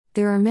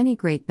There are many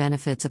great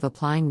benefits of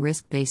applying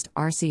risk-based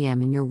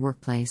RCM in your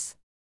workplace.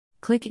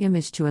 Click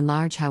image to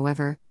enlarge.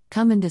 However,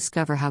 come and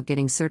discover how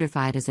getting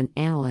certified as an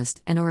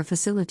analyst and/or a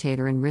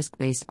facilitator in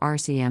risk-based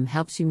RCM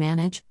helps you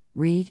manage,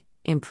 read,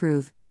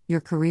 improve your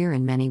career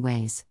in many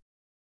ways.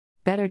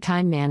 Better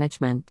time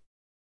management.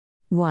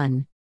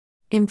 1.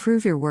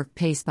 Improve your work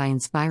pace by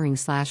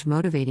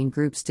inspiring/motivating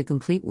groups to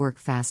complete work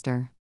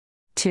faster.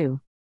 2.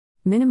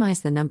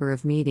 Minimize the number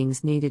of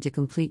meetings needed to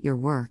complete your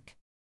work.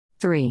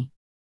 3.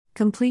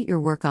 Complete your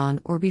work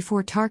on or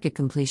before target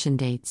completion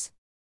dates.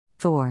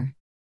 4.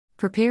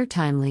 Prepare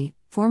timely,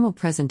 formal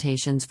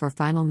presentations for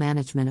final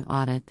management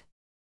audit.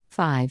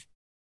 5.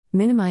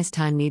 Minimize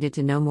time needed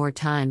to no more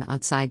time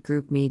outside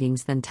group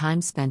meetings than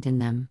time spent in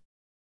them.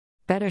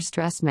 Better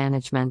stress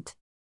management.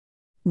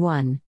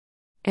 1.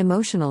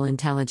 Emotional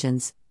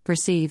intelligence: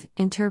 perceive,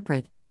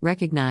 interpret,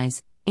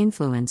 recognize,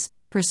 influence,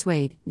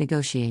 persuade,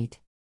 negotiate.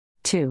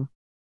 2.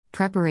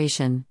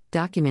 Preparation,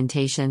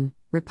 documentation,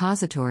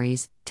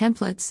 repositories,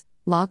 templates,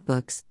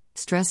 logbooks,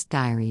 stress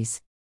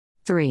diaries.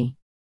 3.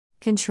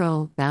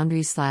 Control,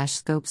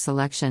 boundaries/scope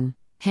selection,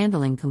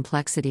 handling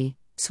complexity,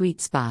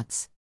 sweet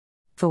spots.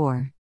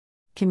 4.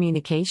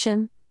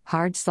 Communication,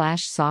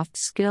 hard/soft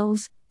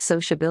skills,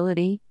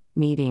 sociability,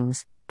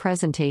 meetings,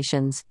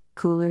 presentations,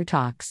 cooler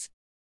talks.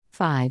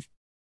 5.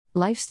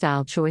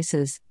 Lifestyle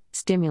choices,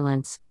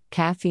 stimulants,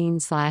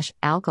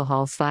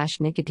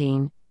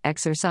 caffeine/alcohol/nicotine,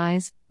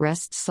 exercise,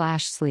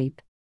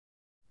 rest/sleep.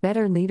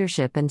 Better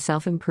leadership and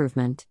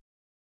self-improvement.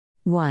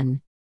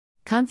 1.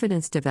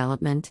 Confidence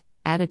development,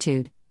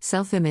 attitude,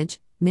 self-image,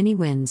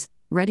 mini-wins,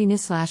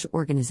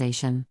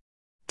 readiness/organization.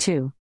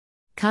 2.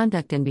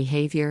 Conduct and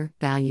behavior,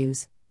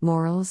 values,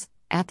 morals,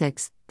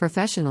 ethics,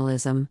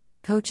 professionalism,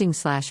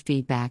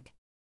 coaching/feedback.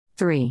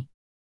 3.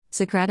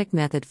 Socratic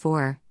method.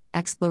 4.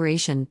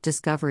 Exploration,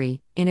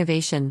 discovery,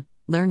 innovation,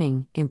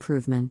 learning,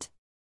 improvement.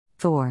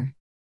 4.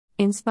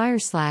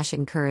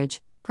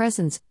 Inspire/encourage,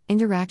 presence,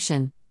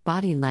 interaction,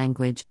 body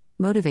language,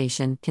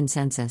 motivation,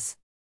 consensus.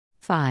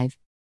 5.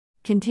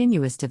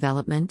 Continuous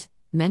development,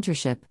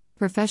 mentorship,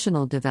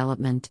 professional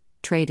development,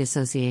 trade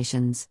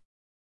associations.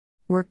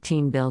 Work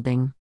team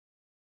building.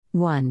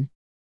 1.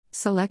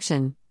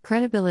 Selection,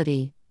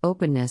 credibility,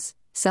 openness,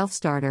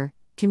 self-starter,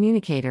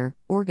 communicator,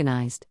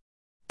 organized.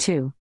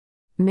 2.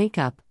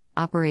 Makeup,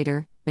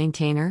 operator,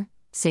 maintainer,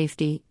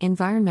 safety,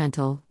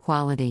 environmental,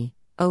 quality,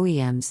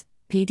 OEMs,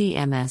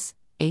 PDMS,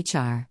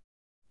 HR.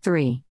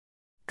 3.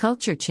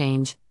 Culture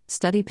change,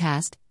 study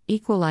past,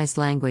 equalize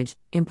language,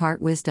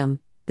 impart wisdom,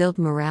 build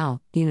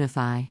morale,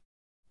 unify.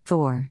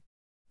 4.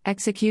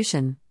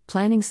 Execution,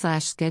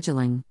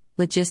 planning/scheduling,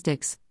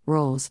 logistics,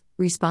 roles,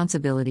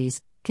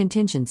 responsibilities,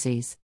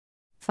 contingencies.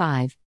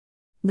 5.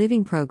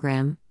 Living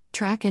program,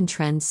 track and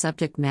trend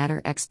subject matter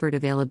expert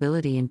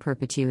availability in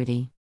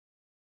perpetuity.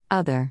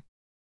 Other.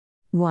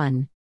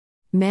 1.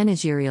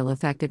 Managerial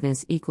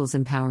effectiveness equals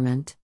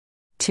empowerment.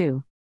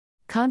 2.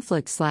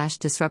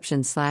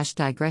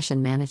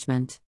 Conflict/disruption/digression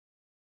management.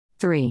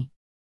 3.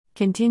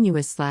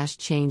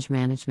 Continuous/change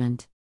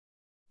management.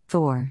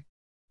 4.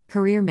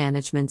 Career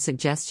management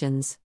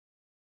suggestions.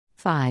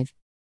 5.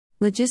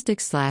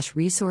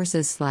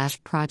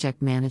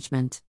 Logistics/resources/project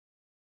management.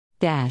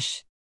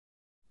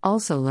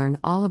 Also learn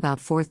all about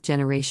 4th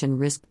generation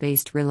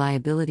risk-based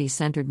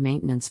reliability-centered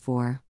maintenance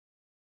for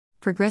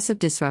progressive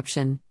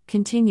disruption,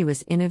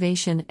 continuous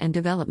innovation and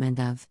development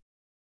of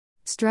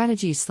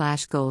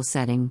strategy/goal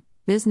setting,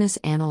 business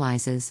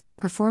analyses,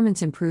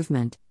 performance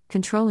improvement,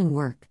 controlling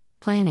work,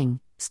 planning,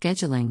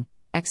 scheduling,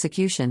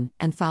 execution,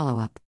 and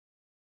follow-up.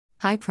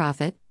 High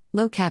profit,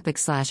 low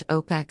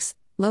CapEx/OpEx,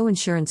 low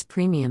insurance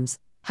premiums,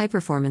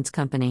 high-performance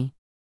company.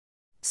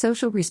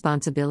 Social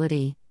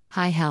responsibility,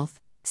 high health,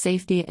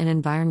 safety and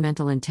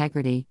environmental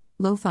integrity,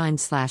 low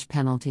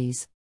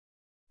fines/penalties.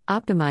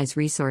 Optimize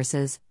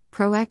resources,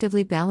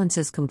 proactively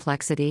balances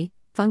complexity,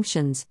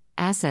 functions,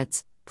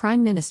 assets,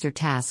 prime minister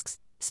tasks,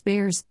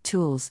 spares,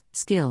 tools,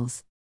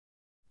 skills.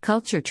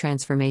 Culture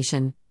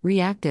transformation,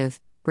 reactive,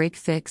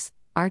 break-fix,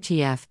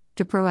 RTF,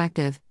 to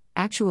proactive,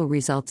 actual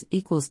results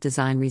equals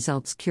design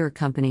results cure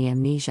company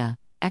amnesia,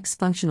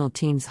 X-functional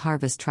teams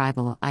harvest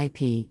tribal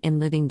IP in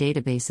living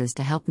databases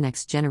to help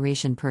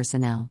next-generation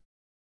personnel.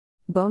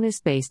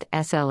 Bonus-based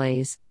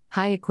SLAs,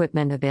 high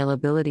equipment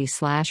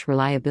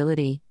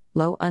availability/reliability,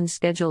 low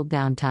unscheduled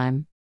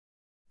downtime.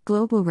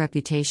 Global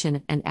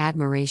reputation and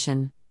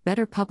admiration,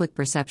 better public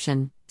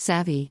perception,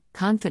 savvy,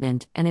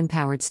 confident, and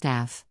empowered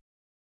staff.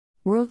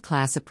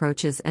 World-class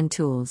approaches and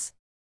tools.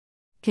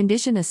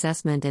 Condition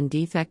assessment and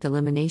defect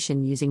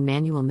elimination using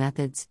manual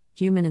methods,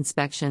 human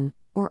inspection,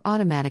 or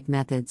automatic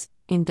methods,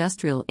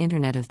 Industrial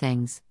Internet of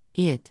Things,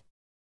 IT.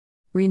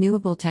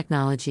 Renewable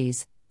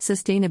technologies,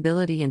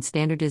 sustainability and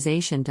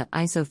standardization to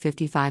ISO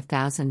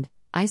 55000,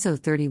 ISO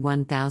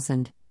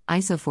 31000,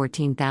 ISO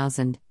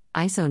 14000,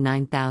 ISO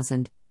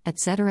 9000,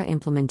 etc.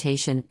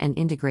 Implementation and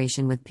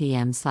integration with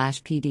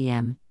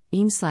PM/PDM,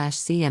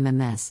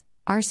 EAM/CMMS,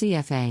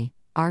 RCFA,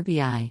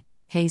 RBI,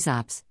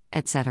 HAZOPS,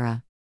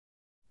 etc.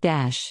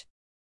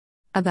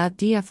 About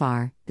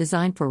DFR,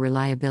 designed for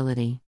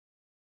reliability.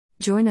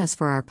 Join us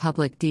for our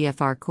public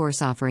DFR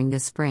course offering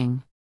this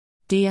spring.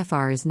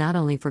 DFR is not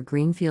only for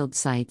greenfield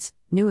sites,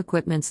 new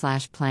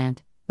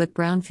equipment/plant, but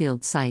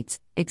brownfield sites,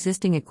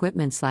 existing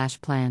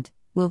equipment/plant,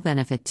 will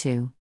benefit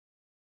too.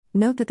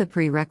 Note that the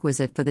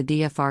prerequisite for the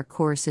DFR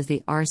course is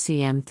the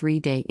RCM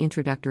 3-day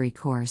introductory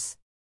course.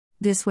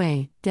 This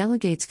way,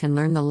 delegates can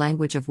learn the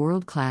language of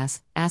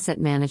world-class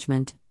asset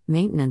management,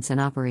 maintenance,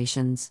 and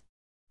operations.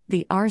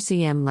 The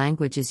RCM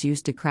language is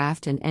used to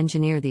craft and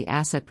engineer the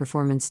asset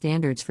performance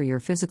standards for your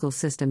physical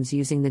systems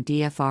using the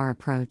DFR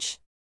approach.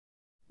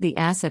 The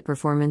asset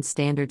performance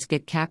standards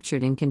get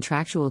captured in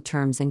contractual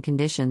terms and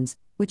conditions,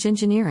 which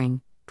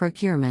engineering,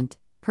 procurement,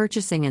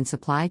 purchasing, and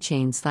supply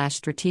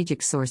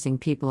chain/strategic sourcing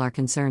people are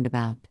concerned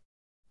about.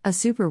 A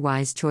super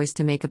wise choice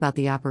to make about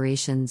the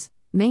operations,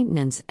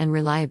 maintenance, and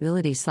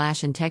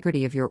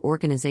reliability/integrity of your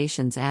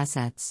organization's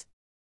assets.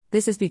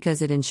 This is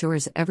because it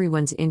ensures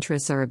everyone's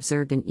interests are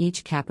observed in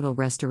each capital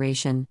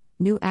restoration,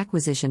 new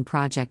acquisition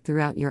project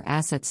throughout your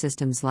asset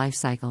system's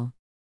lifecycle.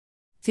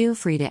 Feel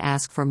free to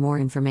ask for more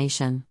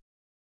information.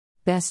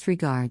 Best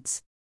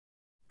regards.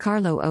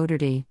 Carlo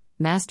Oderdi,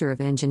 Master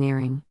of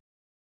Engineering.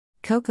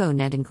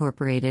 CocoNet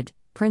Incorporated,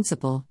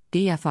 Principal,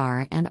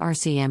 DFR and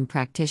RCM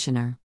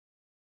Practitioner.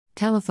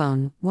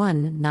 Telephone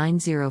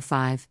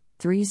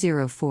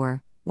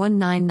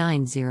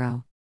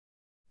 1-905-304-1990.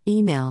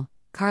 Email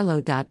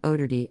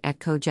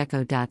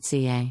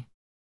carlo.oderdi@cogeco.ca.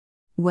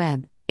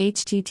 Web,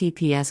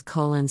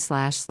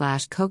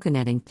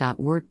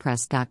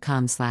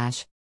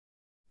 https://coconetinc.wordpress.com/.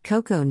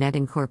 CocoNet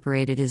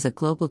Incorporated is a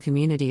global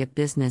community of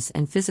business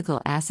and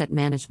physical asset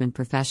management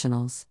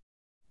professionals.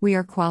 We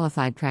are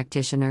qualified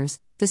practitioners,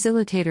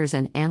 facilitators,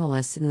 and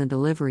analysts in the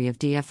delivery of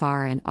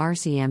DFR and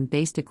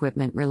RCM-based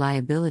equipment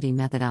reliability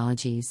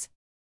methodologies.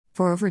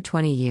 For over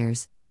 20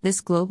 years, this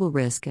global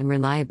risk and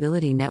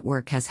reliability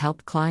network has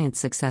helped clients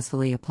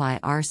successfully apply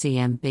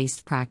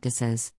RCM-based practices.